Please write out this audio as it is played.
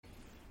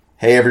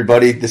Hey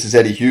everybody, this is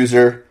Eddie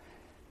Huser.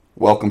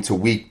 Welcome to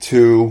week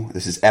 2.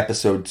 This is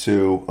episode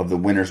 2 of the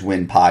Winners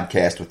Win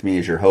podcast with me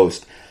as your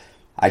host.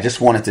 I just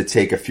wanted to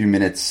take a few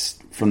minutes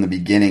from the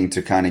beginning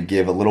to kind of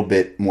give a little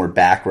bit more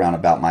background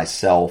about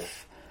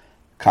myself,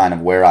 kind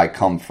of where I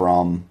come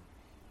from,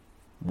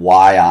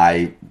 why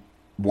I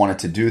wanted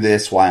to do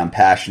this, why I'm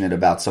passionate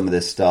about some of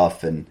this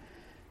stuff, and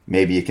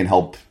maybe it can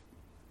help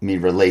me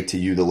relate to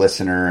you, the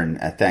listener, and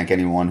I thank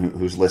anyone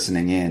who's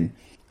listening in.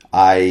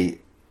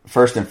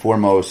 First and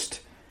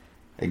foremost,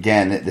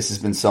 again, this has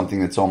been something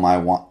that's on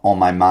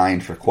my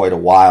mind for quite a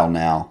while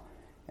now,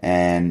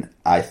 and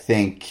I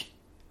think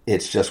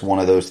it's just one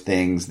of those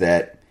things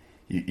that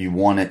you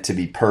want it to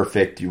be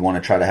perfect. You want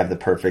to try to have the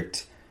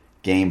perfect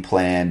game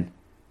plan,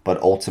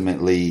 but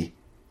ultimately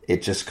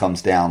it just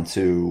comes down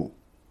to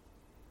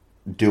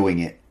doing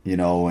it,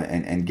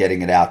 and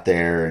getting it out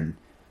there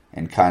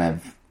and kind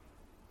of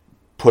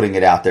putting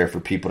it out there for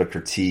people to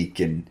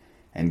critique and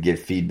give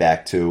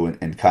feedback to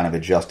and kind of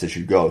adjust as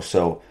you go.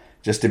 So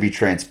just to be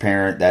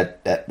transparent,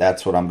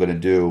 that's what I'm going to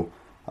do.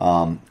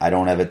 I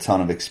don't have a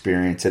ton of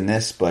experience in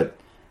this, but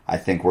I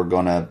think we're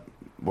going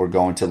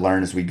to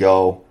learn as we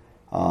go,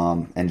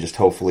 and just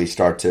hopefully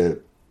start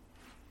to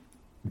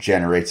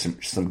generate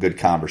some good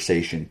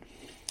conversation.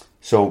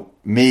 So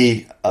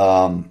me,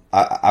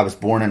 I was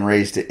born and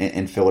raised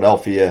in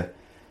Philadelphia,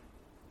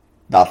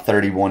 about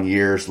 31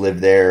 years,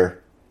 lived there.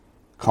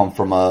 Come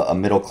from a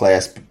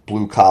middle-class,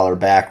 blue-collar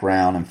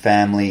background and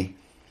family.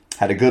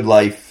 Had a good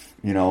life,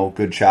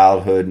 good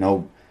childhood.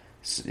 No,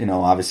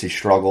 obviously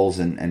struggles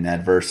and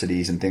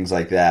adversities and things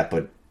like that,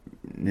 but,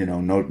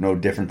 no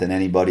different than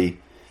anybody.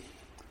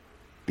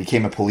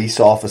 Became a police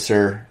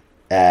officer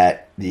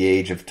at the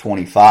age of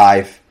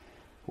 25.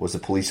 Was a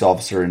police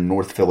officer in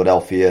North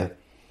Philadelphia.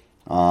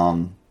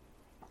 And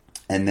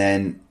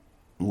then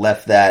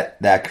left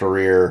that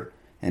career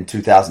in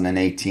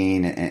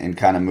 2018 and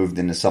kind of moved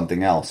into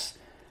something else.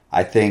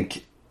 I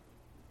think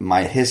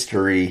my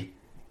history,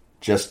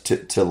 just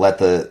to let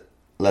the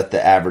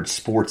average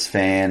sports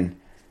fan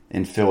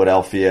in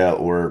Philadelphia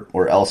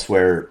or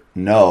elsewhere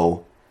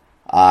know,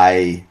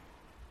 I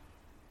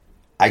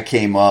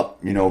came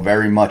up,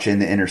 very much in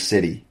the inner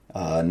city,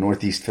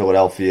 Northeast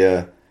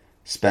Philadelphia.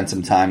 Spent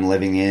some time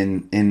living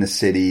in the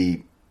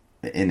city,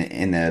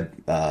 in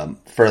the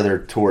further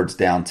towards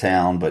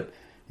downtown, but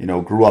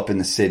grew up in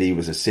the city.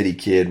 Was a city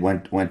kid.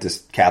 Went to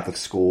Catholic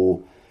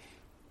school,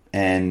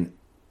 and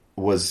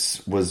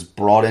was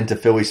brought into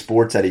Philly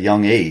sports at a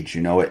young age.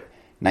 At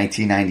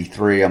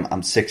 1993,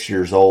 I'm 6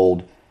 years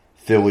old.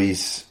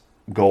 Phillies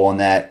go on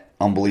that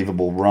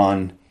unbelievable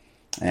run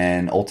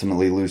and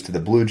ultimately lose to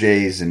the Blue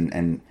Jays.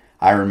 And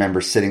I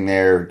remember sitting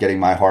there getting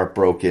my heart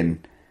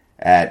broken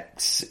at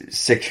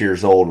 6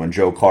 years old when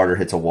Joe Carter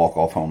hits a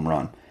walk-off home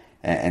run,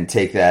 and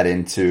take that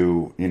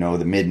into, the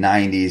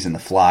mid-90s and the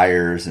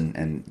Flyers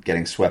and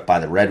getting swept by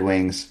the Red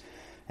Wings.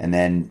 And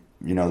then,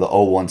 the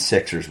 0-1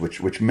 Sixers,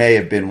 which may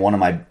have been one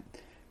of my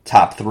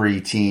top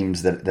 3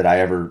 teams that I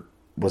ever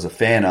was a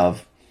fan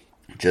of.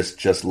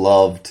 Just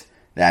loved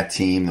that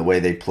team, the way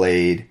they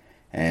played,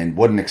 and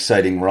what an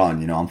exciting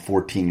run. I'm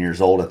 14 years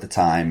old at the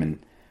time, and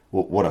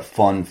what a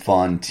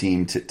fun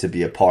team to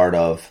be a part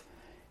of.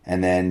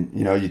 And then,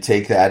 you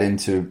take that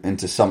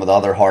into some of the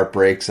other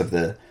heartbreaks of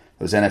those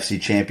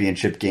NFC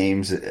Championship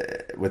games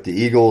with the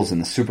Eagles and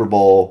the Super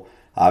Bowl,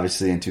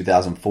 obviously in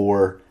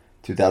 2004,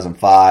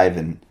 2005,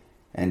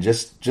 and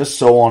just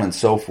so on and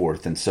so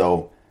forth. And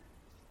so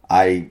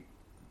I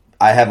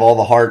have all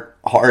the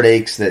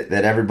heartaches that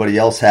everybody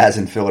else has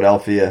in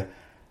Philadelphia.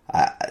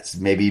 It's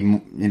maybe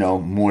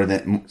more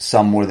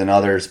than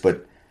others,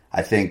 but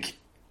I think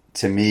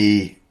to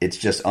me it's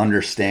just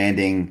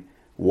understanding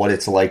what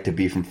it's like to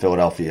be from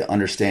Philadelphia,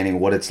 understanding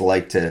what it's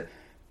like to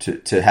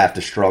have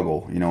to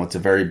struggle. It's a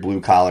very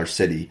blue collar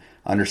city.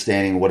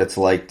 Understanding what it's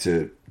like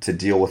to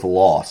deal with a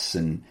loss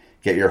and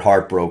get your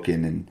heart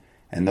broken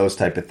and those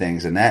type of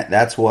things, and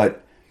that's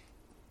what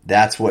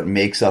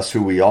makes us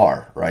who we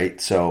are, right?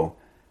 So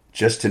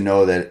just to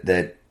know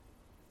that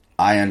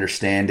I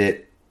understand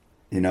it.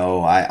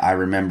 I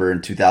remember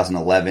in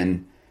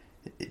 2011,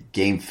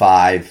 Game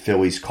 5,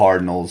 Phillies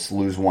Cardinals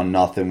lose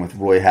 1-0 with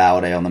Roy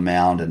Halladay on the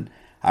mound, and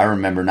I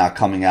remember not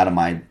coming out of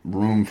my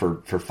room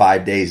for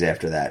 5 days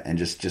after that, and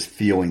just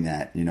feeling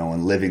that,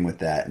 and living with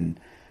that. And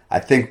I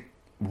think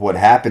what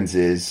happens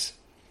is,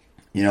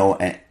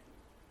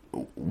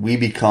 we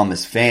become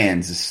as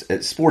fans,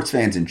 as sports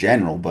fans in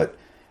general, but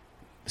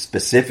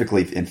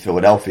specifically in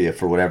Philadelphia,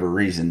 for whatever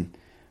reason,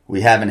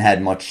 we haven't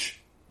had much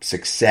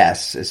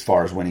success as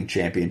far as winning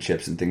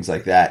championships and things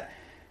like that.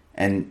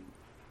 And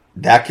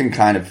that can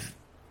kind of,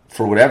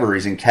 for whatever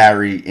reason,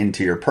 carry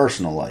into your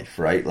personal life,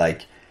 right?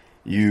 Like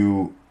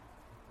you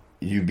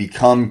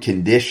become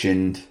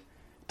conditioned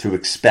to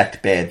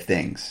expect bad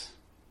things.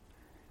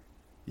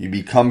 You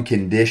become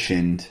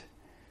conditioned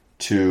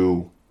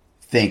to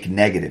think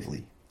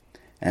negatively.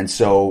 And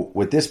so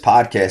with this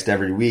podcast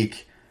every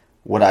week,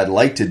 what I'd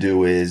like to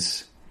do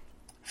is,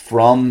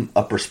 from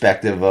a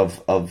perspective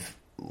of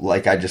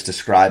like I just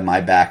described,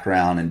 my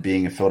background and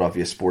being a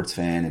Philadelphia sports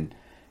fan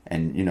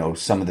and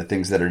some of the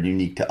things that are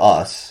unique to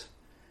us,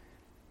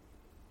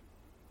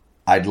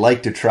 I'd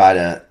like to try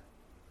to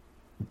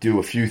do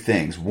a few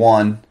things.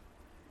 One,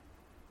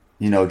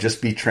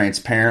 just be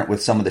transparent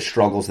with some of the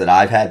struggles that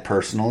I've had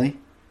personally.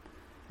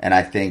 And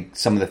I think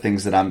some of the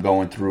things that I'm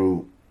going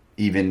through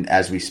even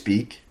as we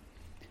speak,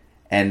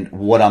 and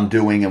what I'm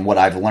doing and what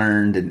I've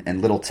learned,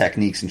 and little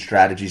techniques and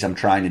strategies I'm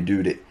trying to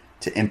do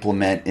to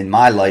implement in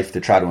my life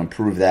to try to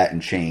improve that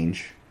and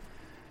change.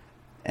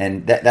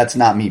 And that's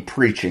not me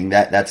preaching.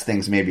 That's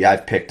things maybe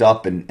I've picked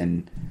up,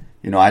 and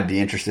I'd be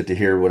interested to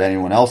hear what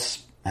anyone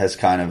else has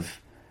kind of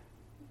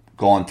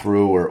gone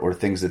through or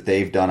things that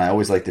they've done. I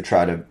always like to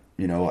try to,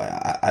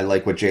 I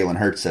like what Jalen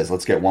Hurts says,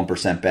 let's get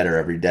 1% better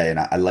every day. And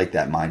I like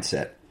that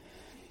mindset.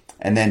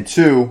 And then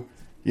two,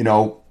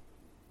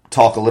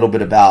 talk a little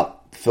bit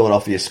about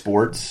Philadelphia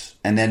sports,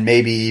 and then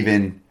maybe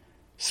even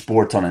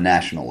sports on a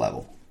national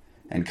level,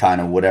 and kind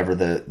of whatever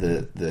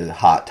the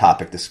hot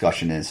topic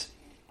discussion is.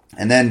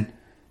 And then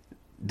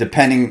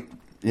depending,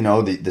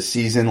 the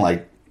season,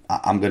 like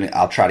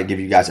I'll try to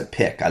give you guys a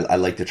pick. I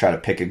like to try to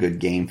pick a good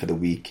game for the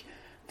week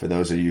for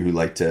those of you who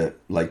like to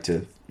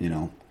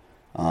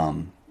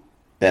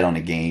bet on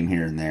a game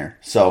here and there.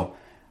 So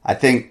I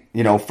think,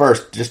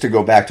 first, just to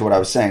go back to what I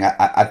was saying,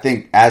 I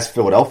think as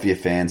Philadelphia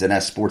fans and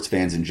as sports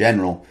fans in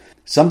general,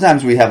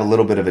 sometimes we have a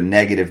little bit of a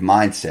negative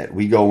mindset.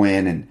 We go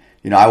in and,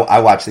 I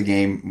watch the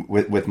game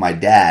with my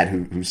dad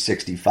who's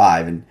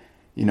 65, and,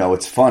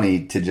 it's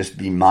funny to just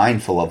be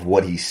mindful of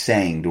what he's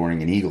saying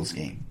during an Eagles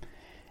game.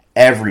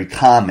 Every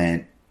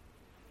comment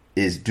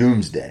is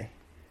doomsday.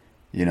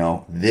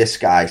 This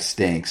guy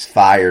stinks,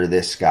 fire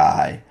this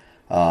guy.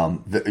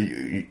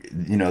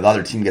 The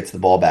other team gets the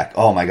ball back.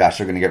 Oh my gosh,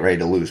 they're going to get ready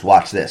to lose.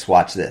 Watch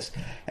this.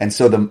 And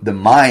so the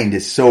mind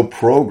is so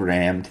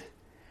programmed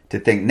to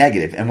think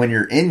negative. And when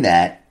you're in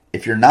that,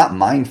 if you're not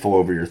mindful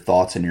over your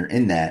thoughts and you're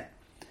in that,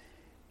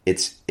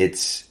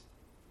 it's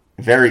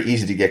very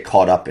easy to get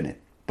caught up in it.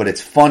 But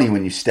it's funny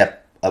when you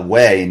step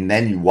away and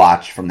then you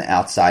watch from the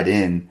outside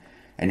in,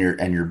 and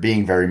you're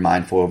being very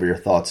mindful over your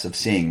thoughts of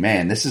seeing,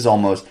 man, this is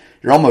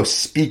you're almost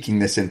speaking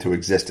this into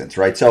existence,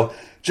 right? So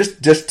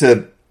just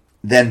to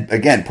then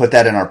again put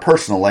that in our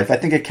personal life, I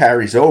think it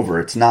carries over.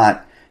 It's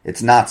not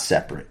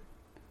separate.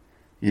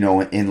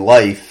 In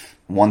life,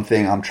 one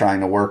thing I'm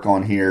trying to work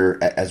on here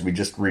as we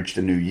just reached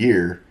a new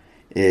year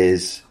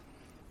is,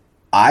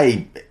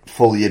 I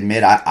fully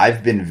admit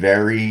I've been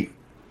very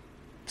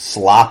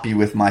sloppy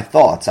with my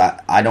thoughts.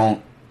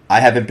 I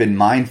haven't been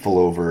mindful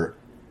over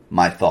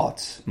my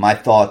thoughts. My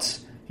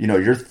thoughts, you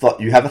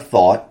have a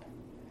thought,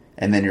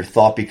 and then your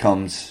thought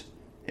becomes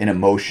an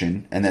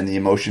emotion, and then the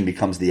emotion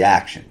becomes the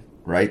action,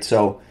 right?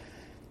 So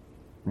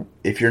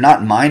if you're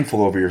not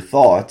mindful over your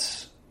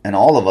thoughts, and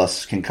all of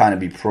us can kind of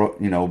be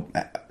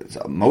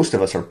most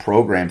of us are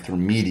programmed through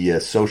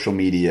media, social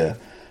media,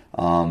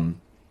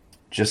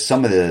 just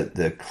some of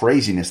the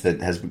craziness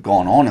that has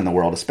gone on in the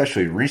world,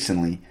 especially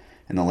recently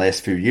in the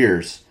last few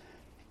years,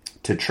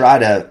 to try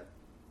to,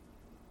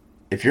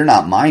 if you're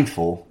not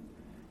mindful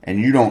and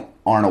you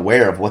aren't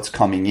aware of what's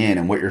coming in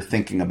and what you're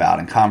thinking about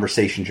and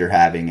conversations you're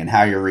having and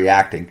how you're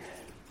reacting,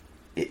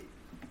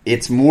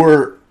 it's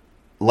more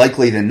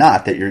likely than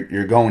not that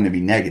you're going to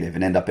be negative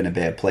and end up in a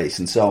bad place.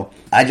 And so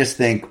I just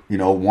think,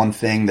 one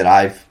thing that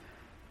I've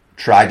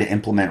tried to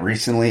implement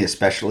recently,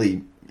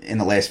 especially in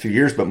the last few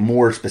years, but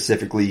more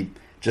specifically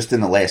just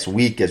in the last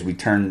week as we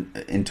turn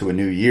into a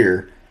new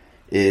year,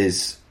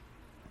 is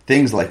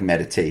things like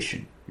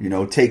meditation.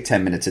 Take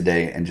 10 minutes a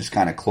day and just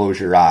kind of close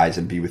your eyes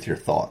and be with your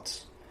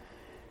thoughts.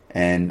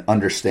 And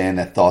understand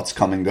that thoughts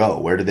come and go.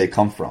 Where do they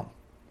come from?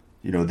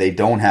 They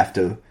don't have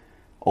to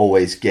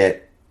always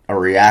get a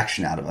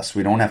reaction out of us.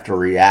 We don't have to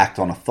react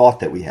on a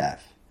thought that we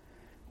have.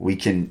 We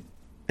can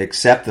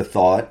accept the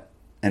thought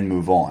and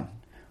move on.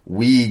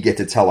 We get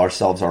to tell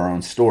ourselves our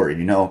own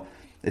story.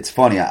 It's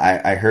funny.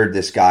 I heard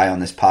this guy on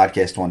this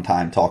podcast one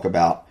time talk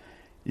about,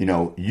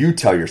 you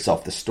tell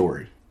yourself the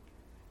story.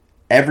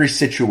 Every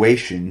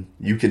situation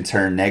you can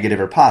turn negative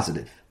or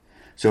positive.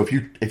 So if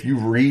you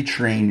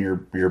retrain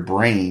your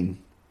brain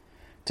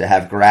to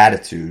have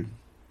gratitude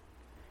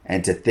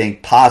and to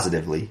think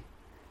positively,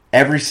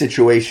 every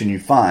situation you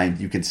find,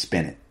 you can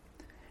spin it.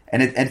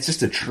 And it's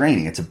just a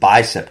training. It's a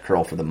bicep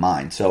curl for the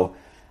mind. So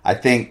I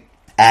think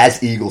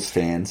as Eagles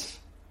fans,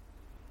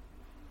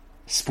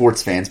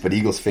 sports fans, but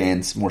Eagles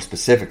fans more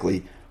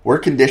specifically, we're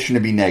conditioned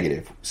to be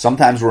negative.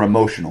 Sometimes we're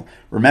emotional.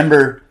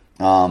 Remember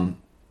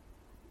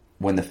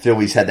when the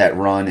Phillies had that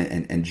run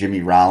and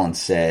Jimmy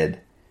Rollins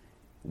said,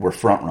 we're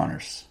front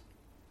runners.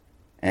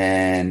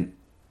 And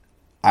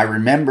I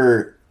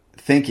remember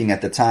thinking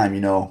at the time,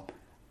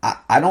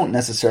 I don't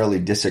necessarily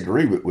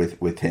disagree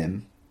with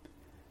him,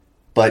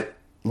 but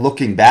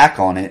looking back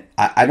on it,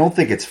 I don't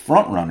think it's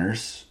front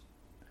runners.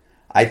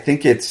 I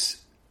think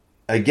it's,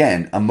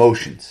 again,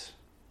 emotions.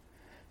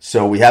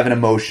 So we have an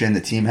emotion,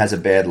 the team has a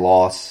bad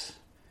loss,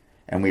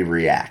 and we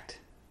react.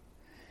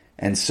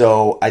 And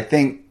so I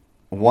think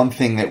one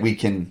thing that we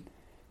can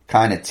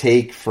kind of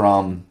take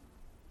from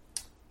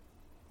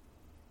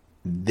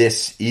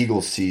this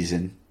Eagles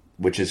season,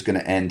 which is going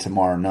to end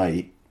tomorrow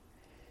night,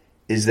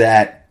 is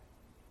that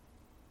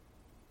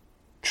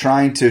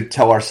trying to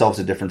tell ourselves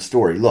a different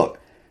story. Look,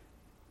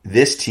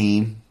 this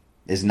team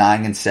is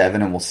 9-7,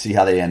 and we'll see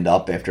how they end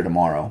up after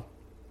tomorrow.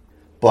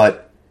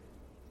 But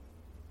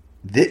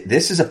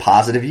this is a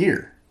positive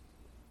year.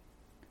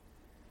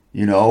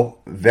 You know,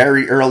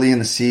 very early in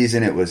the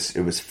season, it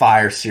was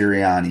fire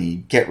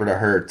Sirianni, get rid of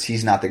Hurts.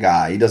 He's not the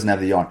guy. He doesn't have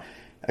the arm.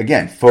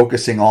 Again,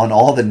 focusing on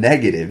all the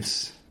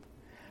negatives.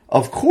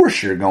 Of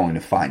course you're going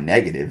to find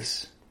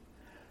negatives.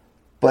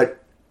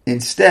 But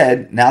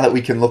instead, now that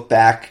we can look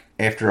back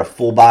after a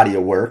full body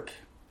of work,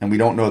 and we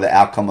don't know the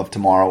outcome of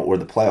tomorrow or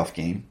the playoff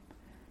game,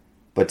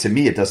 but to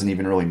me it doesn't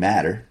even really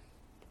matter.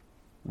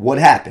 What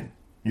happened?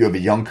 You have a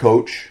young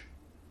coach.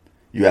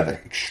 You have an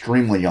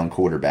extremely young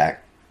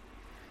quarterback.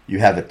 You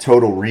have a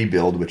total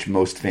rebuild, which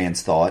most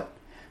fans thought.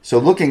 So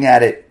looking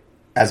at it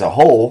as a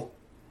whole,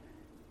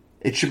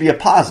 it should be a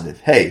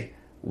positive. Hey,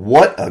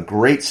 what a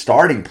great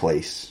starting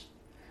place.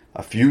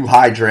 A few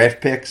high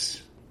draft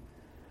picks,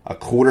 a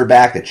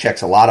quarterback that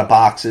checks a lot of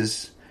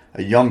boxes,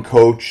 a young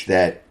coach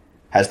that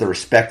has the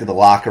respect of the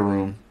locker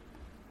room,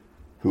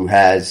 who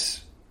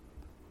has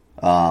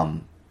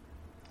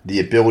the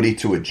ability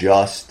to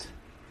adjust,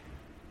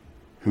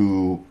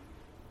 who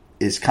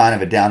is kind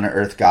of a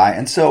down-to-earth guy.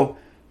 And so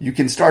you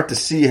can start to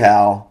see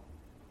how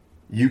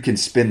you can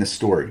spin the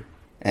story.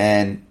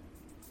 And,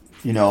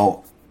 you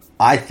know,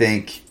 I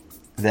think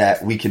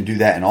that we can do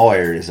that in all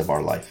areas of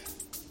our life.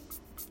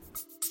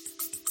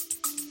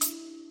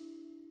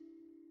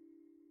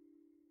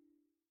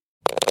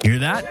 Hear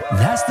that?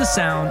 That's the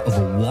sound of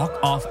a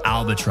walk-off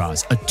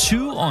albatross, a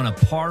 2 on a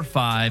par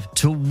 5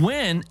 to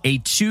win a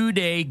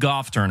 2-day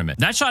golf tournament.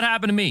 That shot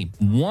happened to me.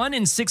 1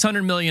 in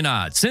 600 million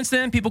odds. Since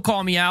then, people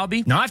call me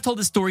Albie. Now, I've told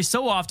this story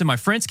so often, my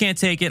friends can't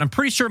take it. I'm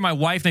pretty sure my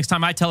wife, next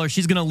time I tell her,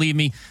 she's going to leave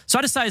me. So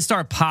I decided to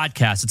start a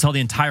podcast to tell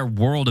the entire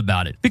world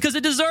about it because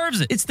it deserves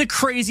it. It's the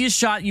craziest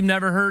shot you've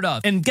never heard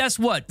of. And guess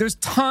what? There's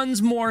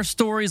tons more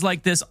stories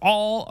like this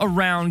all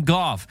around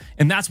golf.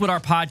 And that's what our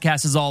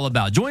podcast is all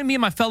about. Join me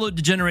and my fellow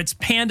degenerates,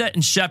 Panda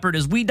and Shepard,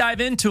 as we dive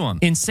into them.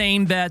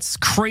 Insane bets,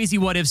 crazy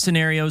what-if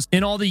scenarios,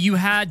 and all the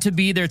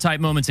you-had-to-be-there type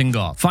moments in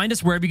golf. Find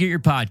us wherever you get your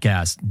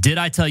podcast. Did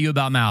I tell you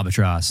about my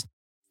albatross?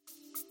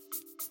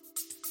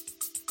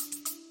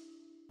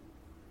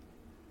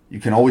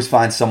 You can always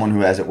find someone who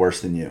has it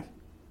worse than you.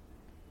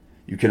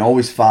 You can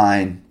always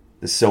find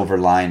the silver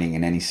lining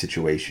in any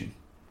situation.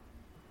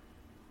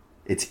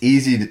 It's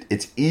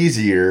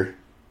easier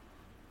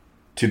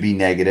to be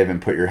negative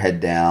and put your head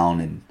down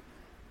and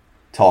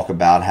talk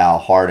about how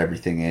hard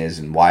everything is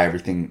and why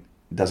everything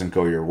doesn't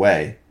go your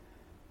way.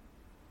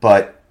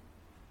 But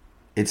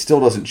it still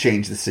doesn't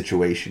change the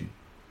situation.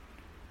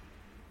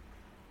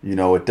 You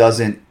know, it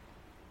doesn't.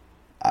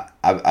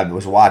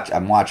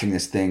 I'm watching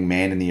this thing,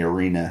 Man in the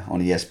Arena, on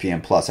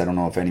ESPN Plus. I don't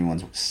know if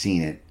anyone's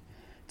seen it.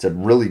 It's a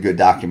really good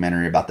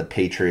documentary about the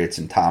Patriots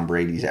and Tom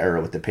Brady's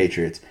era with the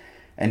Patriots.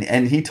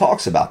 And he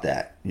talks about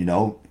that. You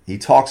know, he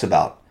talks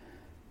about,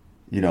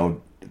 you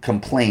know,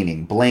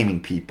 complaining,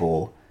 blaming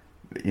people,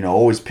 you know,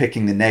 always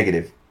picking the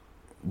negative.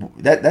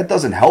 That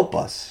doesn't help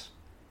us.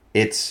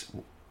 It's,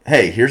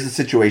 hey, here's the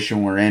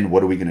situation we're in.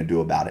 What are we going to do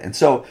about it? And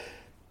so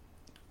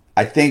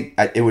I think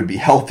it would be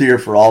healthier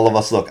for all of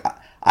us. Look,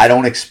 I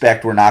don't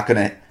expect we're not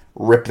going to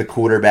rip the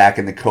quarterback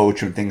and the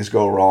coach when things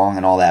go wrong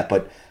and all that.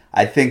 But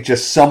I think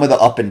just some of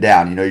the up and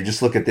down, you know, you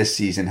just look at this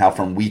season, how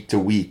from week to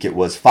week it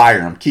was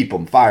fire him, keep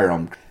him, fire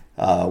him.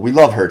 We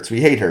love Hurts.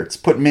 We hate Hurts.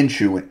 Put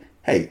Minshew in.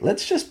 Hey,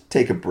 let's just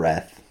take a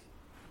breath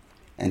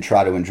and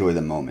try to enjoy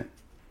the moment.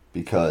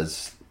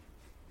 Because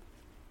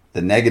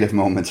the negative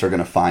moments are going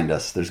to find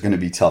us. There's going to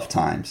be tough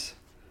times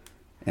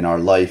in our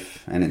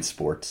life and in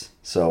sports.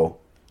 So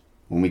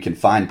when we can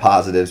find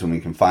positives, when we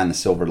can find the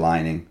silver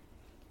lining,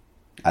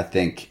 I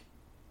think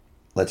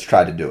let's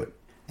try to do it.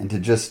 And to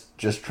just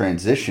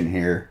transition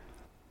here,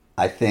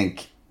 I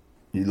think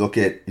you look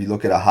at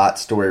a hot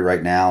story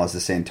right now as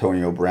this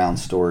Antonio Brown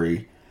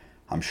story.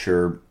 I'm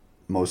sure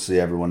mostly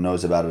everyone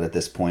knows about it at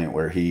this point,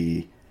 where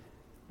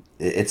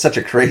it's such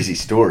a crazy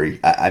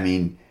story. I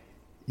mean,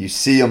 you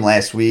see him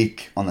last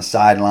week on the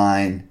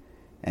sideline,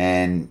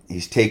 and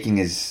he's taking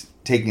his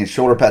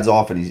shoulder pads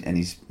off, and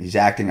he's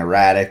acting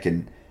erratic.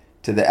 And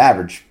to the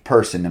average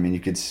person, I mean, you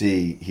could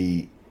see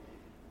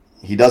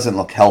he doesn't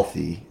look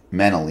healthy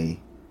mentally.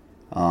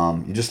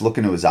 You just look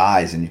into his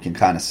eyes, and you can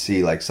kind of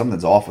see like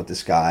something's off with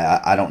this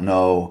guy. I don't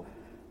know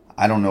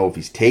if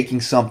he's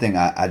taking something.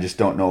 I just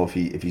don't know if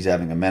he's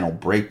having a mental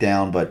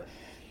breakdown. But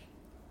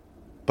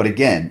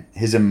again,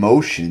 his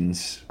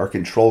emotions are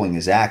controlling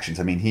his actions.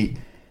 I mean,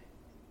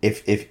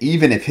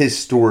 If his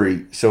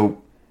story,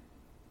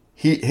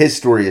 his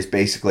story is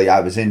basically,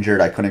 I was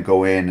injured, I couldn't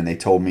go in, and they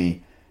told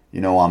me,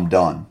 you know, I'm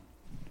done.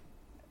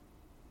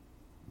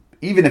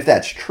 Even if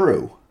that's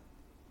true,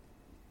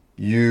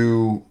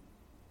 you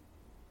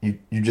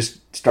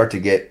just start to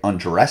get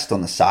undressed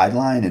on the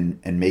sideline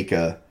and make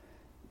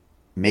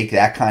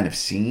that kind of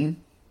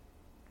scene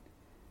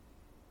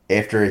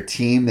after a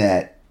team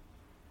that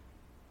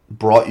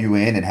brought you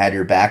in and had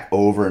your back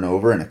over and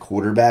over, and a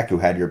quarterback who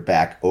had your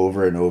back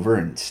over and over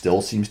and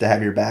still seems to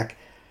have your back.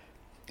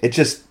 It's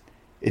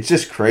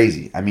just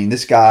crazy. I mean,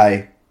 this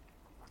guy,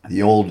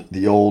 the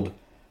old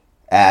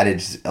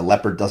adage, a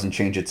leopard doesn't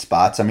change its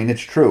spots. I mean,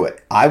 it's true.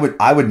 I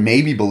would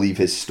maybe believe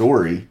his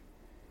story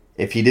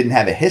if he didn't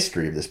have a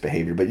history of this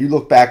behavior. But you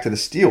look back to the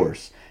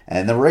Steelers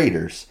and the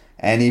Raiders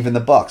and even the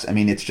Bucks. I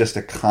mean, it's just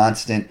a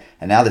constant.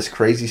 And now this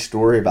crazy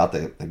story about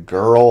the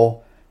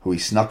girl who he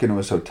snuck into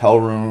his hotel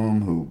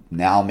room, who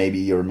now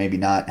maybe or maybe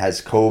not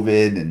has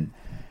COVID, and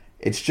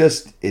it's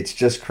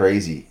just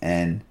crazy.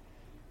 And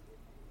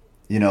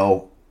you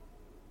know,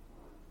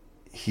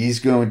 he's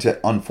going to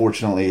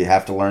unfortunately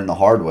have to learn the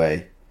hard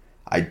way.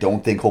 I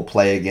don't think he'll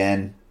play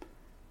again.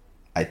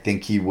 I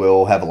think he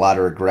will have a lot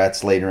of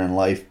regrets later in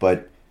life,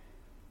 but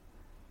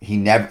he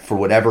never, for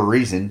whatever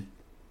reason,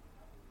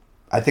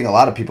 I think a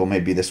lot of people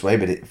may be this way,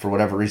 but for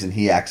whatever reason,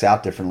 he acts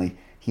out differently.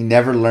 He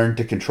never learned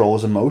to control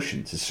his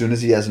emotions. As soon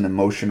as he has an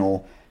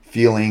emotional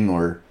feeling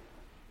or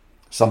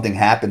something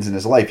happens in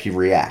his life, he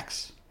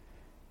reacts.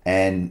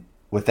 And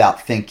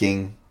without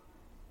thinking,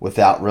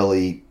 without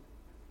really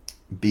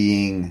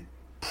being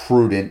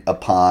prudent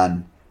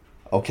upon,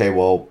 okay,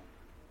 well,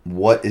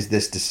 what is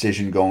this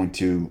decision going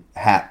to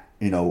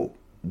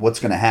what's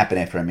going to happen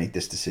after I make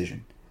this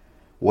decision?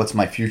 What's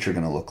my future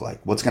going to look like?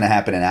 What's going to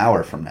happen an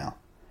hour from now?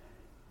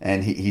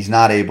 And he's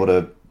not able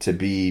to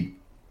be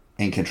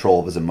in control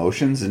of his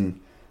emotions, and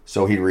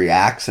so he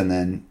reacts, and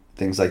then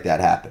things like that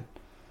happen.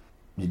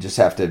 You just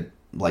have to,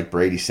 like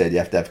Brady said, you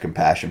have to have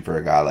compassion for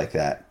a guy like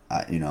that.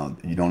 You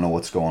don't know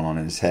what's going on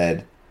in his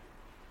head.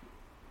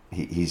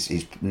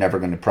 He's never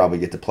going to probably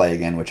get to play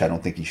again, which I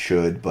don't think he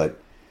should,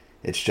 but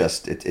it's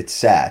just it's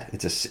sad.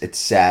 It's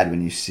sad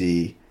when you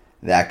see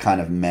that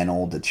kind of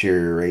mental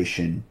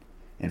deterioration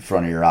in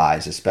front of your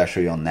eyes,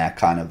 especially on that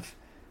kind of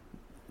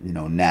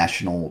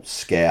national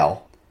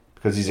scale,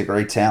 because he's a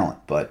great talent,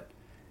 but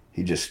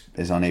he just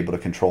is unable to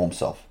control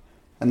himself.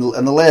 And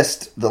the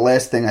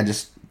last thing I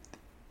just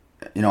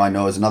I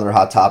know is another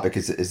hot topic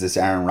is this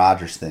Aaron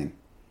Rodgers thing.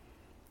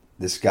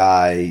 This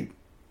guy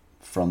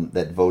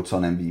that votes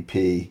on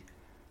MVP,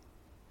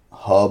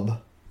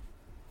 Hub,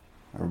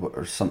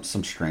 or some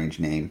strange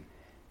name,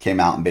 came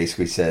out and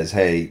basically says,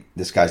 hey,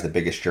 this guy's the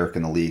biggest jerk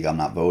in the league, I'm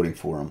not voting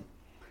for him.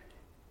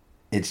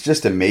 It's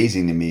just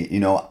amazing to me.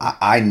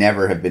 I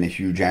never have been a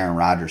huge Aaron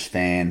Rodgers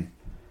fan.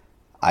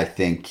 I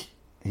think,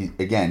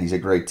 he's a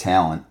great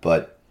talent,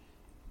 but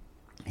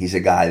he's a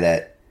guy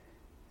that,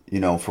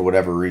 for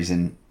whatever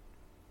reason,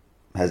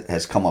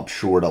 has come up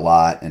short a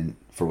lot, and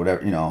for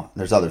whatever,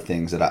 there's other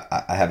things that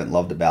I haven't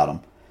loved about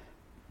him.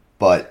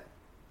 But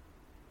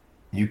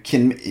you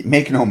can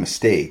make no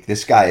mistake,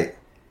 this guy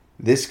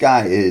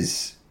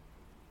is,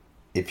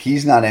 if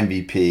he's not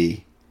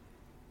MVP,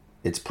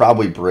 it's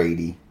probably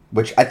Brady,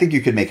 which I think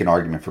you could make an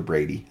argument for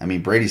Brady. I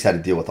mean, Brady's had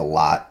to deal with a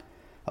lot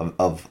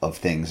of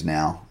things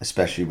now,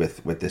 especially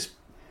with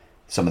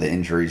some of the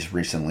injuries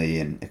recently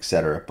and et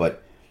cetera.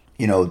 But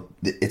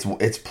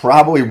it's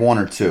probably one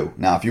or two.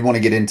 Now, if you want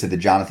to get into the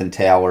Jonathan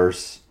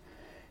Taylors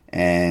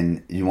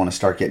and you want to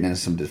start getting into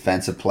some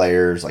defensive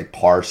players like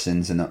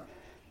Parsons and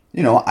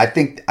I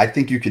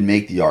think you can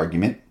make the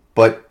argument,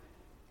 but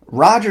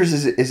Rodgers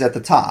is at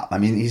the top. I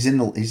mean, he's in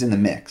the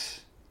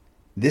mix.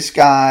 This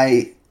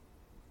guy,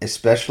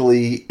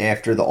 especially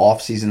after the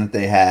offseason that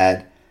they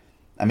had,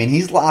 I mean,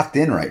 he's locked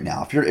in right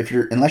now.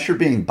 Unless you're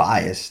being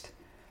biased,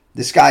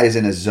 this guy is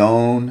in a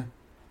zone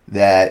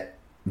that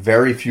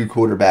very few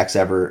quarterbacks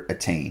ever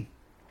attain.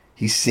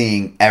 He's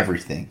seeing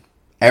everything.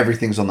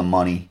 Everything's on the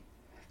money.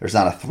 There's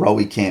not a throw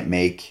he can't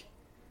make.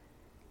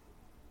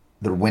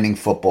 They're winning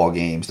football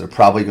games. They're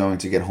probably going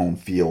to get home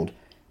field.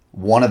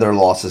 One of their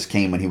losses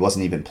came when he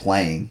wasn't even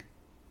playing.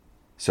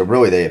 So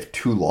really they have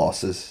two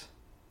losses.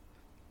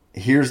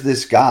 Here's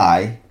this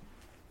guy,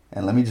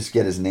 and let me just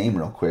get his name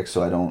real quick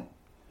so I don't...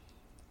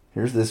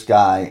 Here's this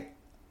guy,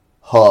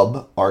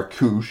 Hub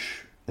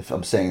Arkush, if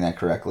I'm saying that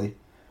correctly,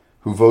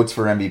 who votes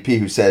for MVP,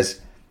 who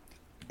says,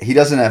 he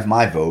doesn't have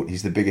my vote,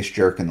 he's the biggest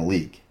jerk in the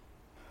league.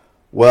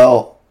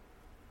 Well,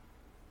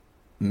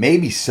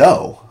 maybe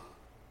so.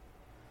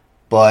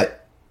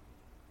 But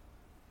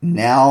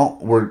now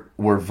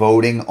we're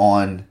voting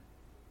on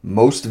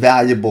most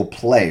valuable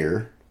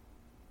player,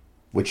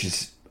 which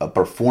is a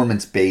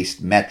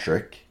performance-based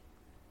metric,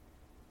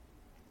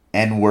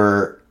 and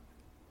we're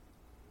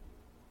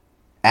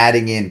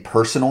adding in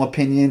personal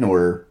opinion,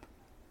 or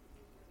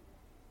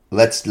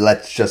let's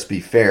just be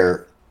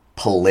fair,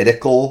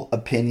 political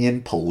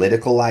opinion,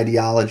 political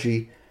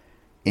ideology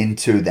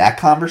into that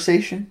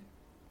conversation.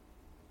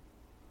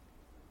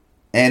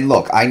 And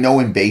look, I know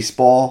in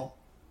baseball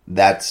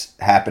that's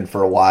happened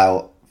for a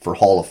while for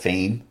Hall of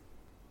Fame.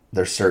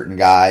 There's certain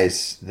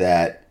guys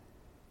that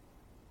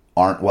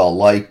aren't well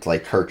liked,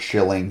 like Kurt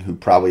Schilling, who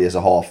probably is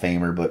a Hall of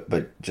Famer,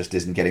 but just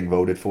isn't getting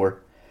voted for.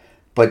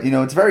 But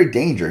it's very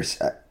dangerous.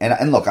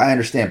 And look, I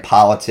understand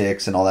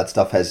politics and all that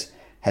stuff has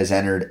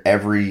entered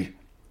every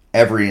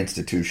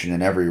institution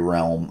and every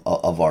realm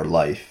of our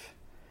life.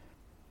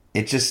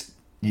 It just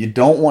you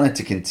don't want it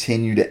to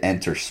continue to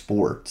enter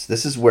sports.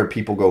 This is where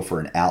people go for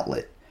an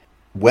outlet.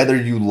 Whether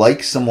you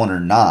like someone or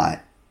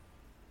not,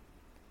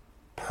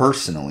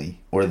 personally,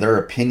 or their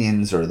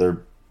opinions or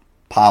their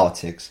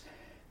politics,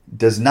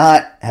 does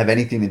not have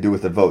anything to do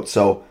with the vote.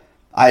 So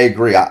I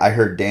agree. I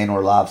heard Dan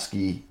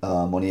Orlovsky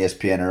on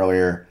ESPN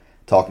earlier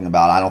talking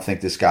about, I don't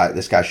think this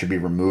guy should be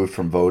removed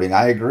from voting.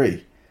 I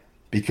agree.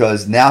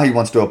 Because now he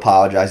wants to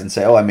apologize and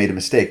say, oh, I made a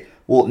mistake.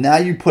 Well, now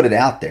you put it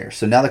out there.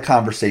 So now the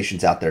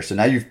conversation's out there. So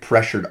now you've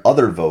pressured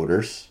other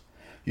voters.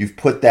 You've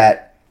put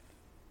that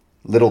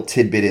little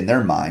tidbit in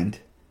their mind.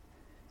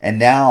 And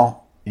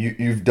now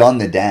you've done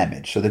the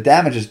damage. So the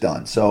damage is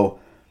done. So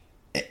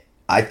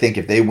I think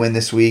if they win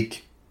this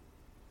week,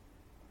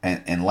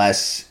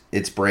 unless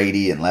it's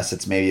Brady, unless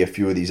it's maybe a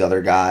few of these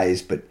other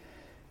guys, but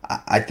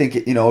I think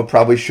it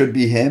probably should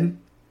be him.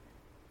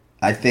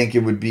 I think it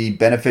would be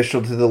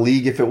beneficial to the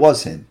league if it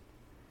was him.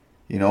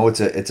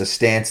 It's a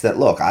stance that,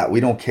 look,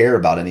 we don't care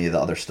about any of the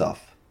other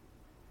stuff.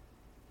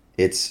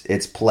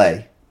 It's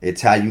play.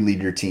 It's how you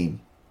lead your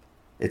team.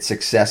 It's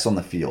success on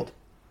the field.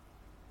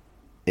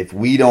 If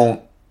we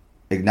don't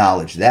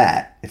acknowledge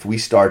that, if we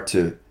start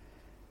to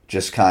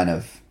just kind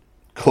of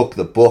cook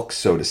the books,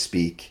 so to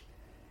speak,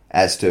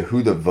 as to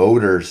who the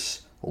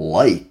voters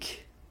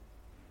like,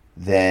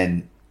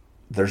 then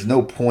there's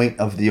no point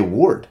of the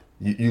award.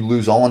 You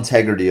lose all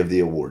integrity of the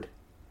award.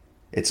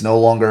 It's no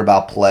longer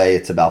about play.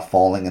 It's about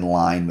falling in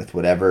line with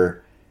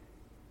whatever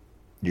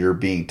you're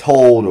being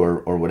told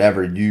or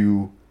whatever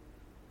the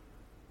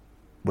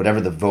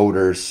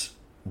voters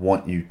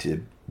want you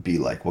to be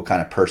like, what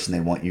kind of person they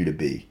want you to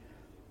be.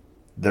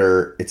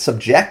 It's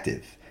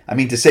subjective. I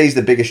mean, to say he's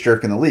the biggest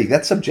jerk in the league,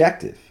 that's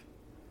subjective.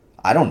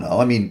 I don't know.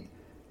 I mean,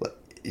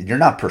 you're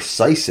not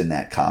precise in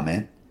that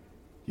comment.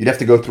 You'd have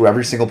to go through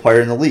every single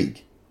player in the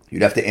league.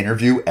 You'd have to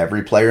interview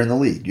every player in the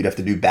league. You'd have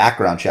to do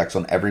background checks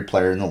on every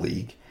player in the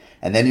league.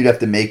 And then you'd have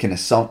to make an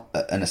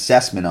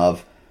assessment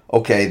of,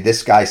 okay,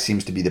 this guy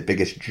seems to be the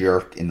biggest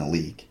jerk in the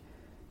league.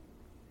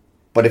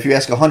 But if you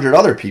ask 100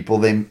 other people,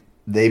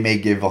 they may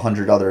give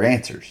 100 other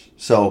answers.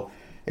 So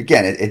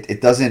again,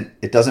 it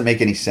doesn't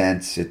make any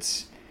sense.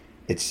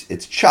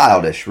 It's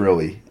childish,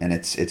 really, and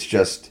it's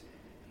just,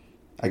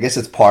 I guess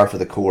it's par for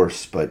the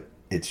course, but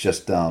it's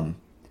just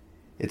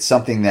it's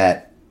something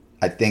that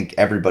I think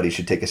everybody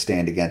should take a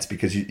stand against,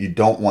 because you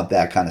don't want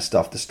that kind of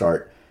stuff to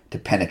start to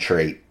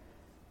penetrate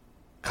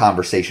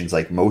conversations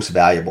like most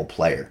valuable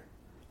player.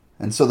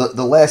 And so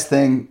the last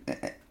thing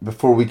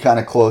before we kind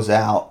of close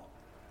out,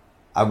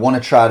 I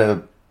want to try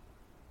to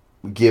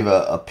give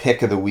a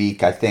pick of the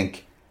week. I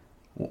think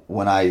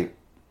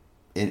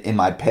in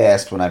my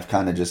past, when I've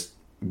kind of just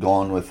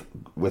gone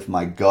with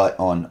my gut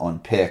on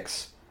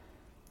picks,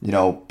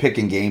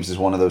 picking games is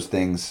one of those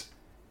things.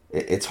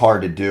 It's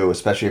hard to do,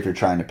 especially if you're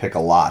trying to pick a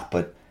lot.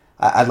 But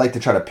I'd like to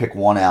try to pick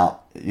one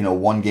out,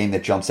 one game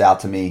that jumps out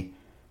to me.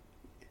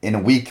 In a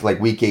week like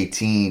Week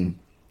 18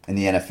 in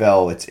the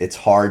NFL, it's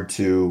hard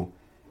to.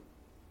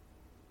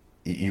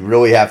 You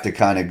really have to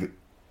kind of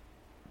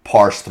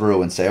parse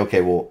through and say,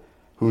 okay, well,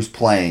 who's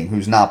playing,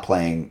 who's not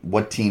playing,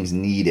 what teams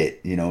need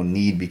it.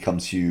 Need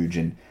becomes huge,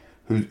 and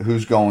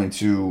who's going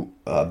to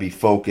be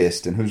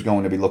focused and who's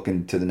going to be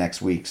looking to the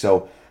next week.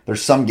 So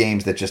there's some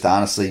games that just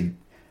honestly,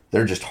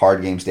 they're just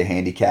hard games to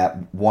handicap.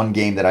 One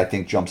game that I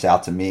think jumps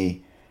out to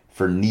me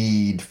for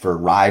need, for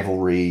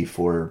rivalry,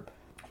 for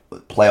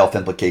playoff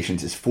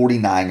implications is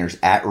 49ers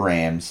at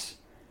Rams.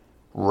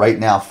 Right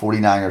now,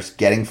 49ers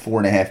getting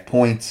 4.5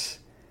 points.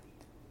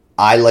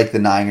 I like the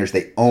Niners.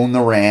 They own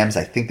the Rams.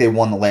 I think they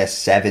won the last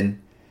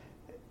 7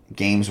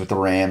 games with the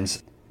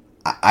Rams.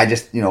 I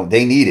just,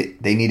 they need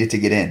it. They need it to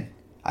get in.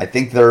 I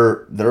think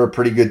they're a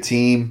pretty good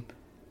team.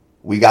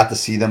 We got to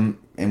see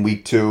them in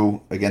Week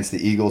 2 against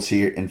the Eagles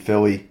here in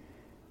Philly.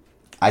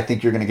 I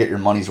think you're going to get your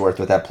money's worth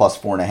with that plus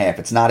 4.5.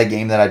 It's not a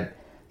game that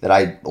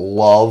I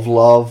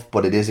love,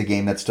 but it is a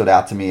game that stood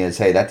out to me as,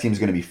 hey, that team's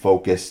going to be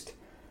focused.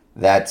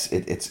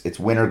 It's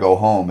win or go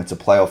home. It's a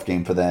playoff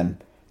game for them.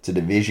 It's a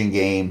division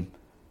game.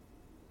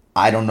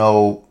 I don't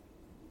know,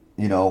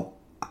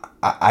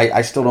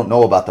 I still don't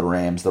know about the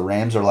Rams. The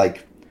Rams are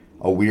like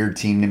a weird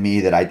team to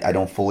me that I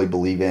don't fully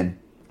believe in.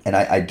 And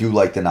I do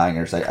like the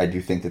Niners. I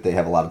do think that they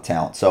have a lot of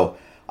talent. So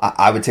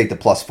I would take the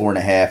plus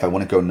 4.5. I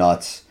wouldn't go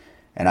nuts.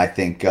 And I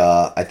think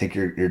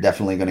you're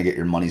definitely going to get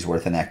your money's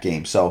worth in that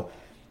game. So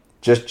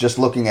just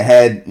looking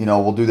ahead,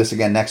 we'll do this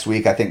again next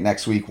week. I think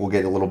next week we'll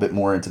get a little bit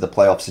more into the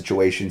playoff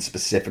situation,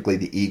 specifically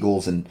the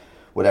Eagles and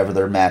whatever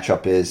their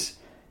matchup is.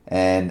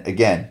 And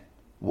again,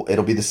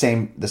 it'll be the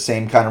same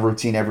kind of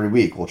routine every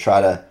week. We'll try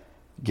to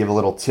give a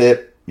little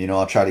tip.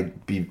 I'll try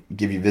to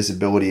give you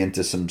visibility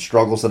into some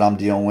struggles that I'm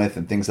dealing with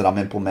and things that I'm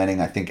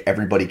implementing. I think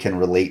everybody can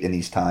relate in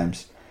these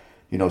times.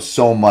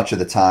 So much of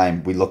the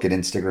time we look at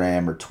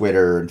Instagram or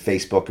Twitter and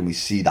Facebook and we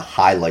see the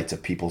highlights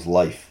of people's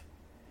life.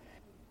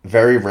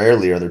 Very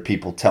rarely are there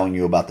people telling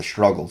you about the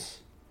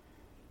struggles.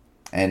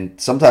 And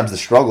sometimes the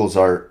struggles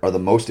are the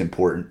most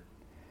important,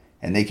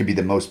 and they can be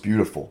the most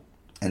beautiful.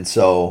 And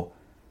so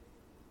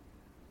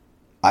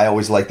I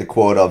always like the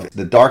quote of,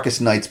 the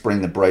darkest nights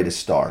bring the brightest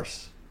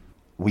stars.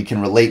 we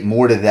can relate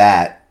more to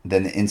that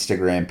than the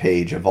Instagram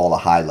page of all the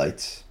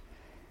highlights.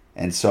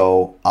 And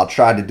so I'll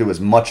try to do as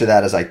much of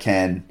that as I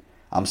can.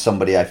 I'm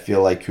somebody I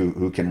feel like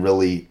who can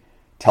really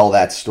tell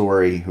that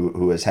story,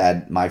 who has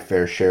had my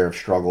fair share of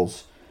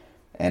struggles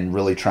and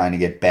really trying to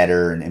get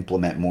better and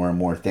implement more and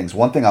more things.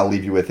 One thing I'll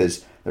leave you with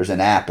is there's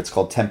an app. It's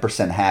called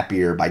 10%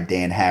 Happier by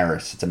Dan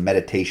Harris. It's a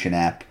meditation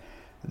app.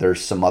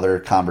 There's some other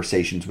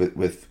conversations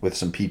with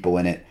some people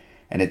in it,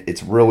 and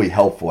it's really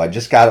helpful. I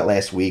just got it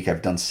last week.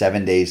 I've done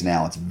 7 days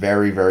now. It's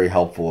very, very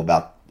helpful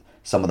about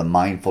some of the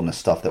mindfulness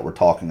stuff that we're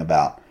talking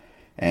about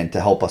and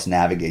to help us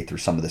navigate through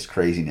some of this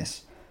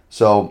craziness.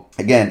 So,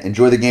 again,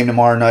 enjoy the game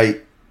tomorrow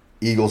night.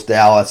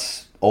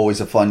 Eagles-Dallas,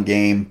 always a fun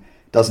game.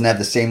 Doesn't have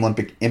the same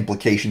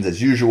implications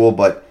as usual,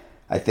 but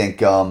I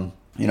think,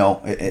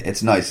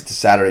 it's nice. It's a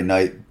Saturday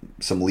night,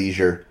 some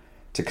leisure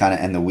to kind of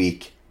end the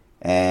week.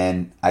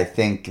 And I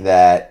think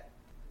that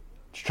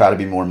just try to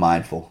be more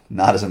mindful,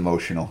 not as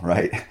emotional,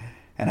 right?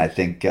 And I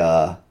think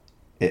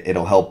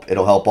it'll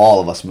help all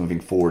of us moving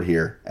forward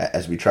here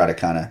as we try to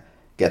kind of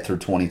get through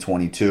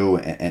 2022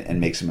 and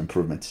make some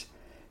improvements.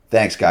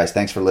 Thanks, guys.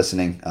 Thanks for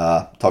listening.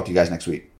 Talk to you guys next week.